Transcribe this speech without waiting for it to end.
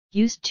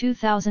Used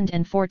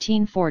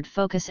 2014 Ford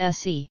Focus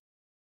SE.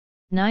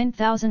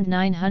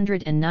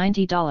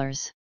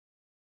 $9,990.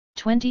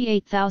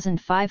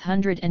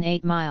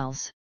 28,508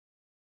 miles.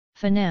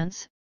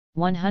 Finance,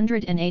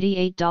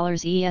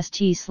 $188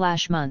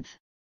 EST/month.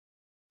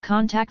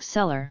 Contact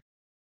seller.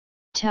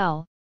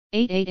 Tel,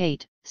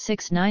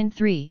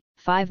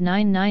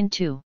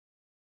 888-693-5992.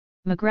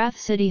 McGrath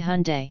City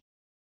Hyundai.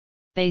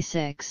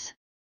 Basics.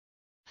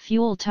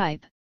 Fuel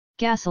type,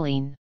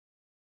 gasoline.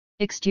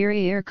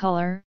 Exterior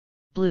color,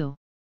 blue.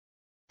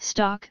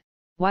 Stock,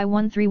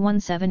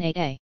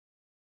 Y13178A.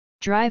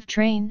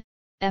 Drivetrain,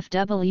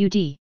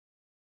 FWD.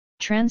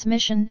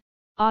 Transmission,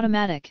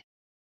 automatic.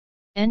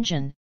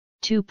 Engine,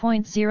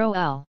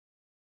 2.0L.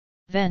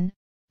 VIN,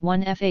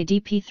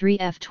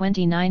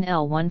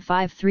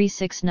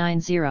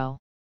 1FADP3F29L153690.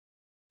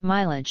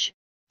 Mileage,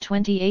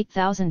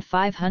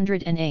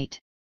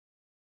 28,508.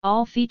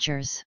 All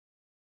features.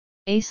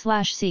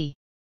 A/C.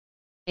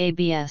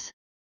 ABS.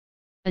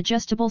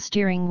 Adjustable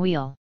steering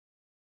wheel.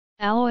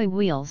 Alloy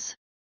wheels.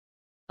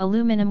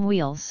 Aluminum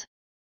wheels.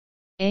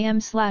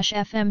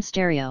 AM/FM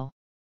stereo.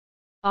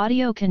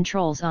 Audio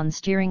controls on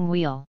steering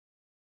wheel.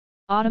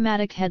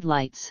 Automatic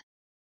headlights.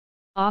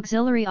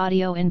 Auxiliary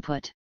audio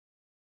input.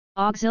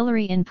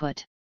 Auxiliary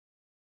input.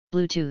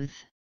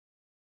 Bluetooth.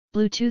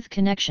 Bluetooth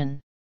connection.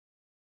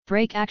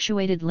 Brake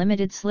actuated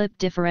limited slip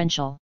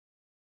differential.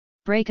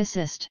 Brake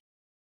assist.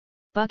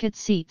 Bucket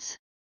seats.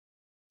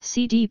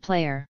 CD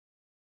player.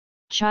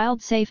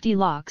 Child safety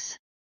locks.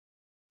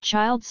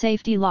 Child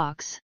safety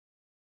locks.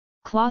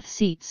 Cloth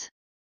seats.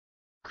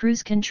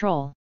 Cruise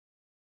control.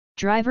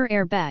 Driver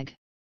airbag.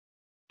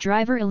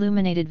 Driver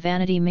illuminated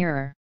vanity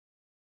mirror.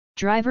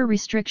 Driver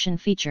restriction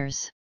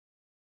features.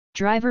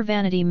 Driver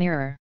vanity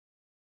mirror.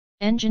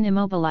 Engine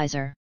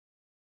immobilizer.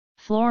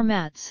 Floor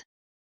mats.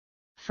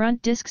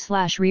 Front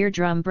disc/rear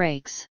drum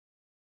brakes.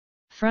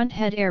 Front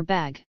head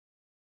airbag.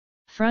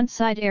 Front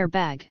side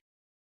airbag.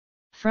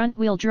 Front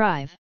wheel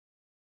drive.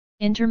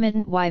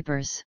 Intermittent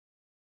wipers.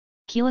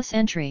 Keyless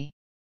entry.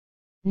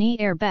 Knee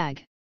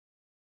airbag.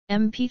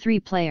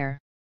 MP3 player.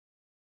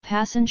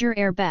 Passenger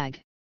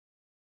airbag.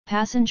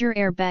 Passenger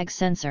airbag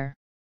sensor.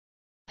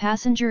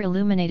 Passenger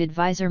illuminated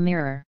visor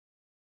mirror.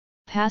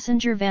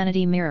 Passenger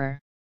vanity mirror.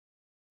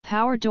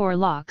 Power door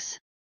locks.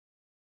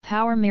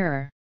 Power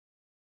mirror.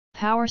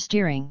 Power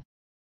steering.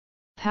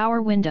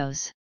 Power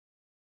windows.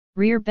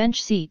 Rear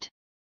bench seat.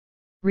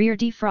 Rear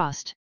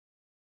defrost.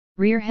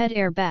 Rear head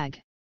airbag.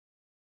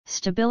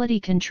 Stability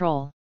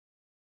control.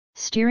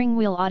 Steering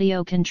wheel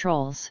audio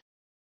controls.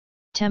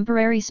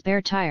 Temporary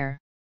spare tire.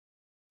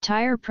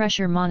 Tire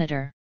pressure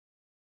monitor.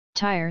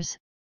 Tires,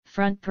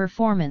 front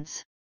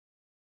performance.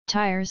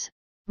 Tires,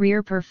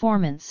 rear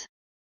performance.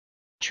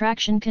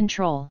 Traction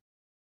control.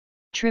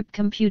 Trip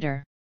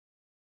computer.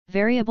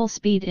 Variable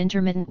speed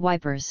intermittent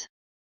wipers.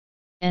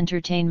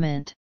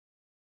 Entertainment.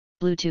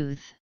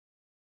 Bluetooth.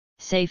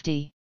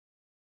 Safety.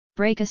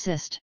 Brake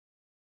assist.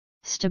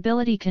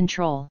 Stability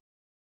control.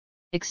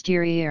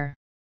 Exterior.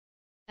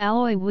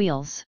 Alloy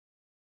wheels.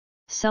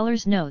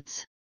 Seller's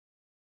notes.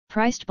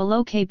 Priced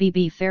below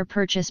KBB fair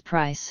purchase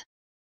price.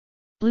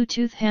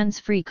 Bluetooth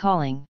hands-free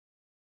calling.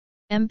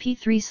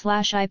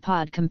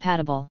 MP3/iPod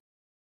compatible.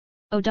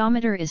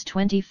 Odometer is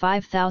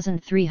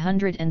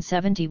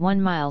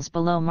 25,371 miles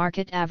below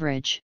market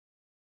average.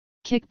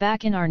 Kick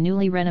back in our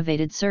newly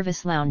renovated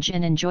service lounge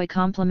and enjoy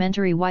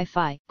complimentary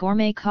Wi-Fi,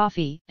 gourmet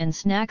coffee, and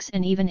snacks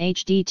and even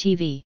HD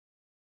TV.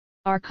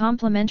 Our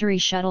complimentary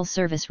shuttle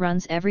service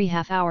runs every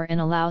half hour and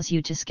allows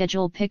you to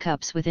schedule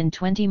pickups within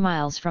 20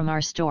 miles from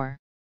our store.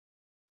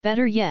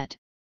 Better yet,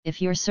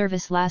 if your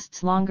service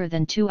lasts longer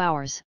than 2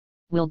 hours,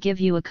 we'll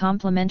give you a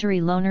complimentary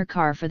loaner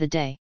car for the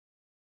day.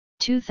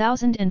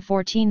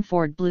 2014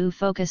 Ford Blue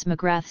Focus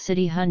McGrath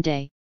City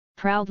Hyundai,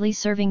 proudly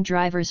serving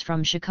drivers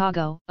from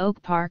Chicago, Oak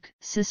Park,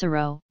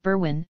 Cicero,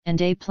 Berwyn, and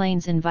Des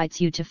Plaines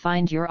invites you to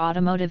find your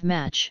automotive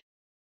match.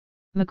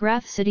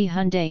 McGrath City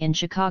Hyundai in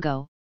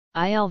Chicago,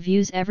 IL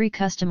views every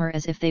customer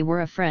as if they were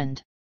a friend.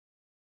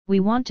 We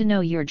want to know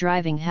your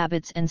driving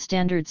habits and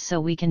standards so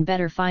we can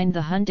better find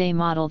the Hyundai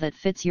model that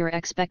fits your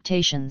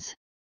expectations.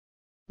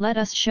 Let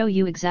us show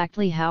you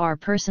exactly how our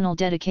personal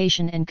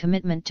dedication and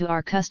commitment to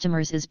our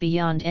customers is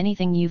beyond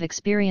anything you've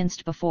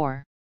experienced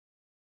before.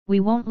 We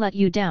won't let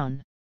you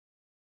down.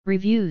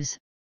 Reviews: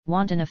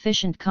 want an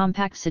efficient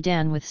compact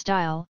sedan with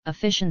style,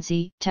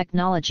 efficiency,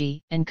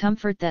 technology, and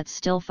comfort that's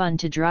still fun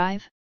to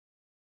drive?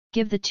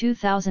 Give the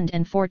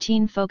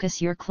 2014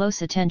 Focus your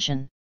close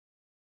attention.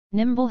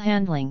 Nimble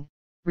handling,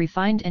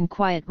 refined and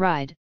quiet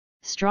ride,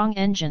 strong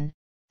engine,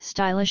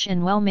 stylish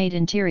and well-made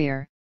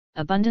interior,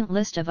 abundant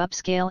list of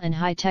upscale and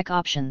high-tech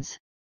options.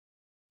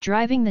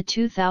 Driving the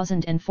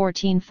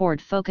 2014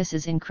 Ford Focus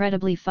is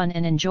incredibly fun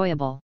and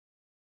enjoyable.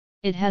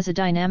 It has a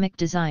dynamic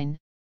design,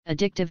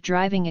 addictive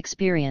driving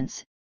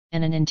experience,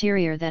 and an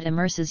interior that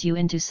immerses you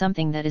into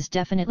something that is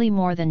definitely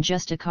more than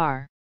just a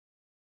car.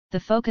 The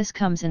Focus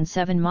comes in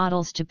 7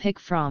 models to pick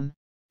from: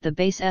 the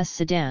base S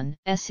sedan,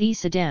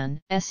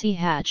 SE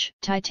hatch,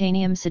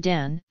 titanium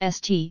sedan,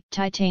 ST,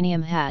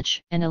 titanium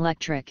hatch, and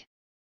electric.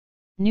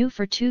 New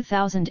for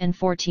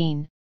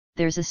 2014,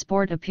 there's a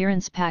sport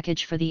appearance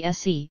package for the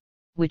SE,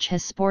 which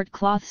has sport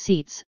cloth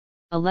seats,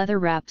 a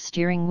leather-wrapped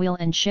steering wheel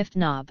and shift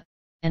knob,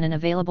 and an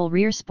available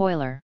rear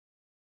spoiler.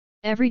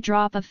 Every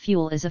drop of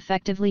fuel is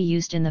effectively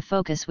used in the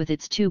Focus with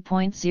its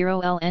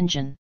 2.0L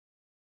engine.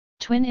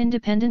 Twin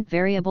independent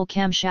variable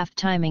camshaft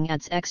timing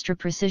adds extra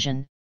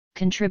precision,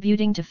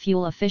 contributing to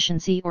fuel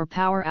efficiency or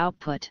power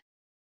output.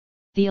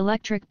 The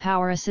electric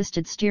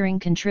power-assisted steering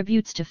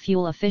contributes to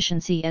fuel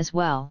efficiency as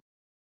well.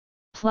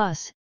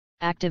 Plus,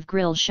 active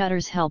grille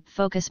shutters help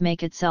Focus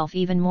make itself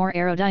even more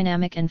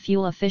aerodynamic and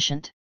fuel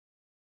efficient.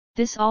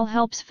 This all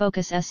helps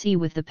Focus SE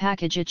with the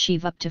package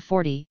achieve up to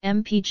 40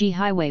 mpg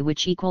highway,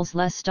 which equals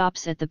less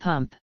stops at the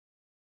pump.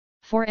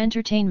 For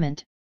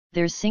entertainment,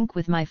 there's Sync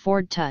with My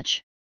Ford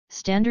Touch,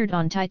 standard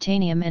on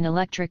titanium and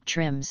electric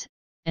trims,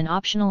 and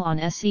optional on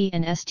SE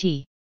and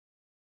ST.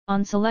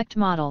 On select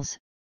models,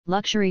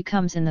 luxury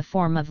comes in the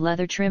form of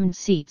leather-trimmed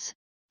seats,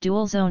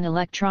 dual-zone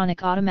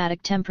electronic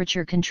automatic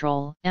temperature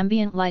control,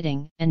 ambient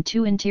lighting, and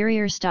 2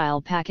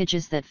 interior-style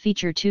packages that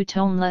feature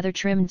 2-tone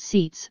leather-trimmed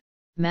seats,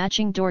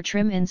 matching door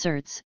trim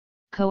inserts,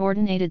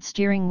 coordinated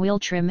steering wheel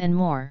trim and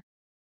more.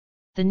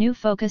 The new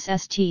Focus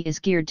ST is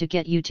geared to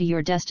get you to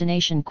your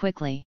destination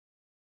quickly.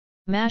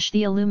 Mash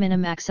the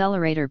aluminum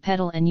accelerator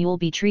pedal and you'll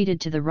be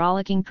treated to the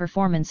rollicking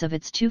performance of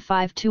its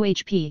 252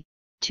 HP,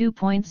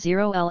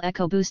 2.0L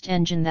EcoBoost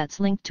engine that's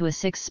linked to a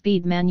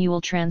 6-speed manual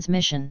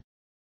transmission.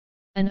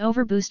 An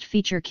overboost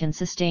feature can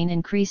sustain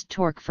increased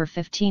torque for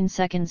 15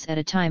 seconds at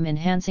a time,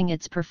 enhancing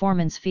its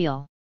performance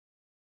feel.